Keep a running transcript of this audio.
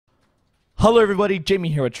Hello everybody, Jamie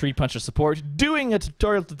here with Tree Puncher Support, doing a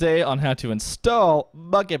tutorial today on how to install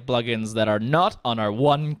Bukkit plugins that are not on our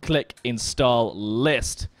one-click install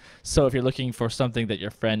list. So if you're looking for something that your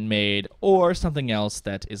friend made or something else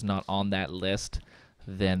that is not on that list,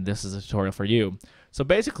 then this is a tutorial for you. So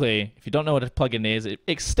basically, if you don't know what a plugin is, it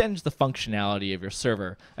extends the functionality of your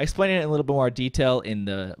server. I explained it in a little bit more detail in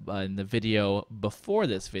the video before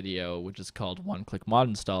this video, which is called One-Click Mod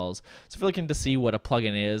Installs. So if you're looking to see what a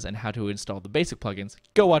plugin is and how to install the basic plugins,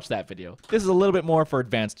 go watch that video. This is a little bit more for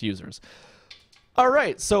advanced users.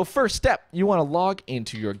 Alright, so first step, you want to log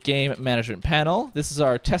into your game management panel. This is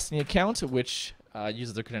our testing account, which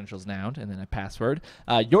uses the credentials now and then a password.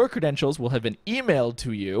 Your credentials will have been emailed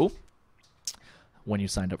to you when you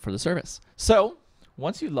signed up for the service. So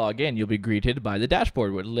once you log in, you'll be greeted by the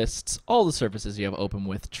dashboard, which lists all the services you have open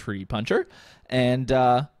with Tree Puncher. And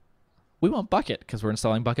we want Bukkit because we're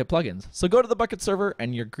installing Bukkit plugins. So go to the Bukkit server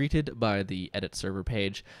and you're greeted by the edit server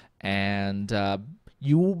page. And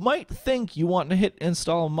you might think you want to hit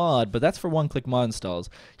install mod, but that's for one-click mod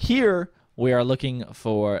installs. Here we are looking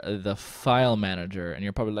for the file manager. And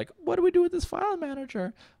you're probably like, what do we do with this file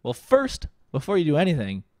manager? Well, first, before you do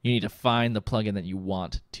anything, you need to find the plugin that you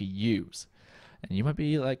want to use. And you might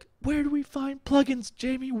be like, where do we find plugins,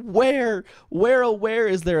 Jamie? Where? Where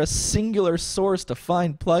is there a singular source to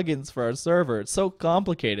find plugins for our server? It's so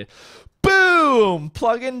complicated. Boom!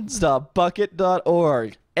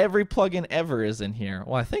 Plugins.bukkit.org. Every plugin ever is in here.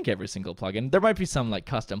 Well, I think every single plugin. There might be some like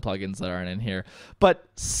custom plugins that aren't in here. But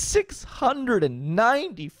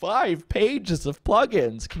 695 pages of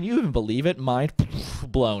plugins. Can you even believe it? Mind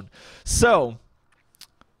blown. So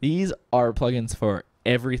these are plugins for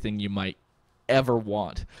everything you might ever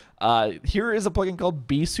want. Here is a plugin called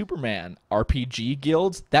Be Superman. RPG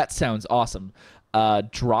guilds. That sounds awesome.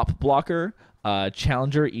 Drop blocker.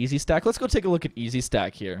 Challenger Easy Stack. Let's go take a look at Easy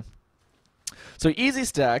Stack here. So Easy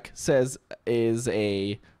Stack says is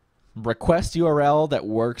a request URL that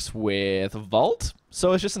works with Vault.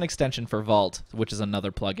 So it's just an extension for Vault, which is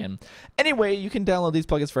another plugin. Anyway, you can download these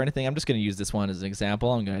plugins for anything. I'm just going to use this one as an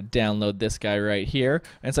example. I'm going to download this guy right here.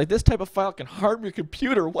 And it's like, this type of file can harm your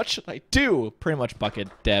computer. What should I do? Pretty much Bukkit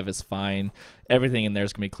dev is fine. Everything in there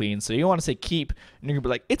is going to be clean. So you want to say keep, and you're going to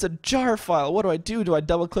be like, it's a jar file. What do I do? Do I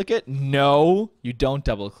double click it? No, you don't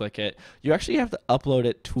double click it. You actually have to upload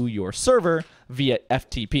it to your server via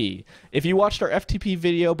FTP. If you watched our FTP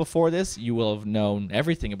video before this, you will have known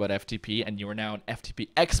everything about FTP, and you are now an FTP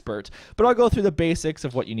expert. But I'll go through the basics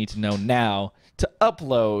of what you need to know now to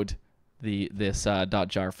upload this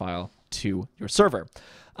 .jar file to your server.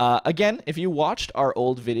 Again, if you watched our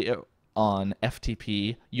old video on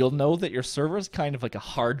FTP, you'll know that your server is kind of like a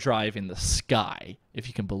hard drive in the sky, if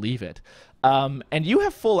you can believe it. And you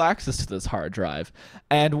have full access to this hard drive.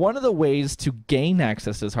 And one of the ways to gain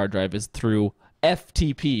access to this hard drive is through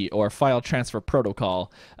FTP, or File Transfer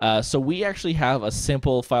Protocol. So we actually have a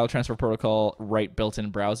simple file transfer protocol right built in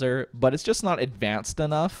browser, but it's just not advanced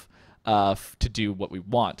enough to do what we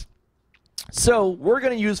want. So we're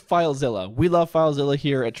going to use FileZilla. We love FileZilla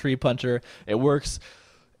here at Tree Puncher. It works.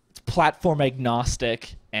 It's platform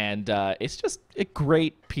agnostic, and it's just a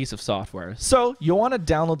great piece of software. So you'll want to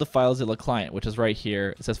download the FileZilla client, which is right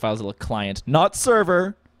here. It says FileZilla client, not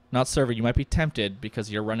server. Not server. You might be tempted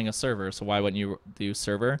because you're running a server, so why wouldn't you do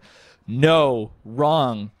server? No,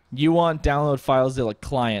 wrong. You want download FileZilla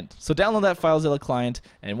client. So download that FileZilla client,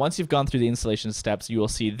 and once you've gone through the installation steps, you will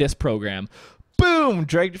see this program. Boom!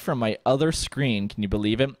 Dragged from my other screen. Can you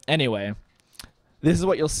believe it? Anyway, this is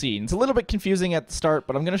what you'll see. It's a little bit confusing at the start,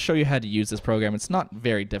 but I'm going to show you how to use this program. It's not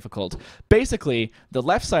very difficult. Basically, the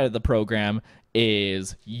left side of the program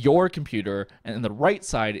is your computer, and the right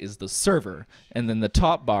side is the server. And then the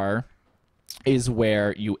top bar is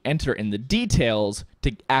where you enter in the details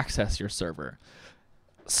to access your server.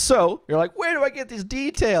 So you're like, where do I get these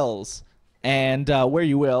details? And where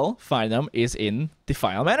you will find them is in the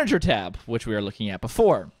File Manager tab, which we were looking at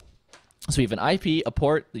before. So we have an IP, a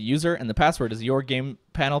port, the user, and the password is your game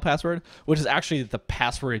panel password, which is actually the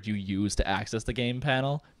password you use to access the game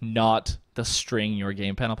panel, not the string your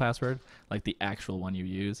game panel password, like the actual one you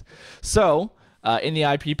use. So in the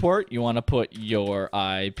IP port, you want to put your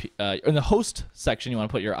IP, in the host section, you want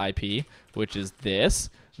to put your IP, which is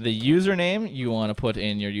this. The username, you want to put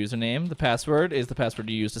in your username. The password is the password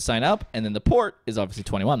you use to sign up, and then the port is obviously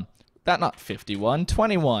 21. Not 51,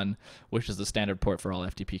 21, which is the standard port for all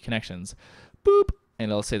FTP connections. Boop.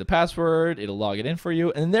 and it'll say the password. It'll log it in for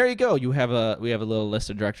you, and there you go. We have a little list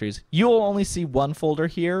of directories. You'll only see one folder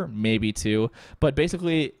here, maybe two, but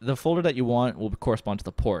basically the folder that you want will correspond to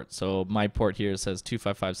the port. So my port here says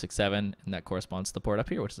 25567, and that corresponds to the port up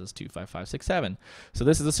here, which says 25567. So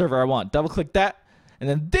this is the server I want. Double click that, and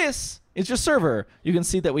then this is your server. You can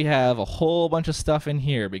see that we have a whole bunch of stuff in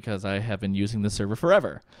here because I have been using this server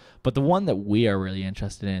forever. But the one that we are really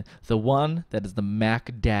interested in, the one that is the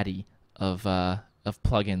Mac Daddy of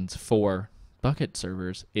plugins for Bukkit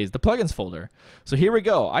servers, is the plugins folder. So here we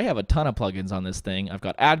go. I have a ton of plugins on this thing. I've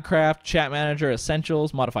got AdCraft, Chat Manager,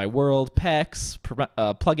 Essentials, Modify World, PEX,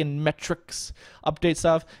 plugin metrics, update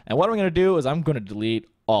stuff. And what I'm going to do is I'm going to delete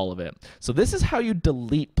all of it. So this is how you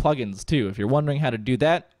delete plugins too. If you're wondering how to do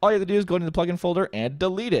that, all you have to do is go into the plugin folder and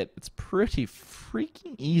delete it. It's pretty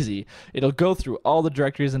freaking easy. It'll go through all the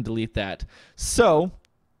directories and delete that. So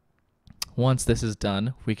once this is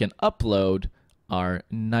done, we can upload our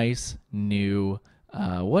nice new,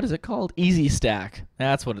 what is it called? Easy Stack.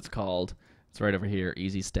 That's what it's called. It's right over here,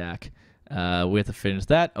 Easy Stack. We have to finish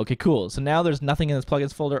that. Okay, cool. So now there's nothing in this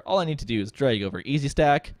plugins folder. All I need to do is drag over Easy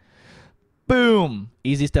Stack. Boom!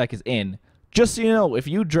 Easy Stack is in. Just so you know, if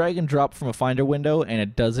you drag and drop from a Finder window and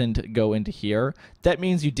it doesn't go into here, that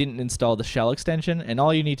means you didn't install the shell extension, and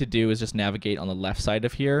all you need to do is just navigate on the left side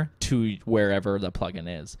of here to wherever the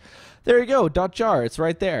plugin is. There you go, .jar, it's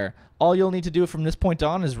right there. All you'll need to do from this point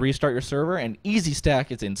on is restart your server, and Easy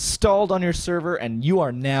Stack is installed on your server, and you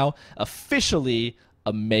are now officially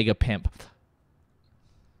a mega pimp.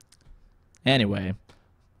 Anyway,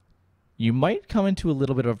 you might come into a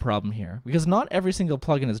little bit of a problem here because not every single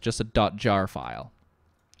plugin is just a .jar file.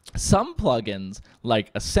 Some plugins,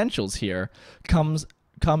 like Essentials here, come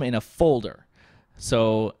in a folder.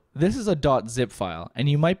 So this is a .zip file, and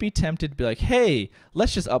you might be tempted to be like, hey,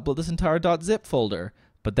 let's just upload this entire .zip folder.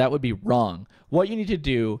 But that would be wrong. What you need to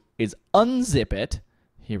do is unzip it.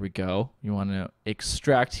 Here we go. You want to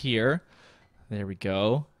extract here. There we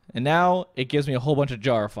go. And now it gives me a whole bunch of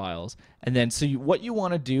jar files. And then, so what you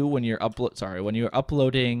want to do when you're uploading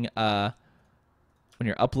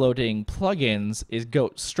plugins is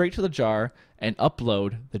go straight to the jar and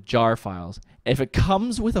upload the jar files. If it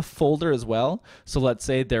comes with a folder as well, so let's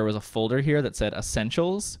say there was a folder here that said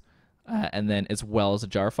Essentials, and then as well as a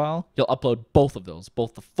jar file, you'll upload both of those,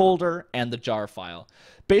 both the folder and the jar file.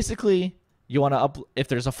 Basically, you want to if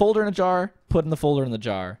there's a folder in a jar, put in the folder in the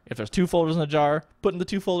jar. If there's two folders in a jar, put in the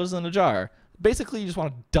two folders in the jar. Basically, you just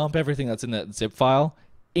want to dump everything that's in that zip file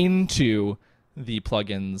into the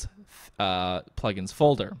plugins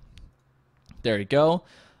folder. There you go.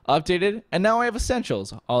 Updated, and now I have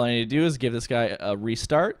Essentials. All I need to do is give this guy a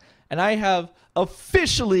restart, and I have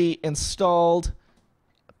officially installed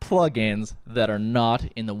plugins that are not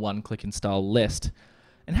in the one-click install list.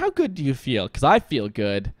 And how good do you feel? Because I feel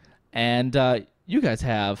good. And you guys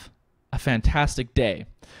have a fantastic day.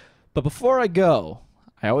 But before I go,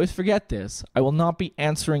 I always forget this. I will not be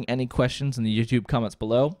answering any questions in the YouTube comments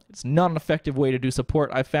below. It's not an effective way to do support,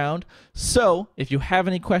 I found. So if you have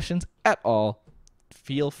any questions at all,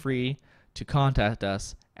 feel free to contact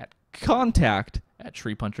us at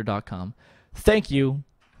contact@treepuncher.com. Thank you.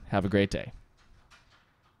 Have a great day.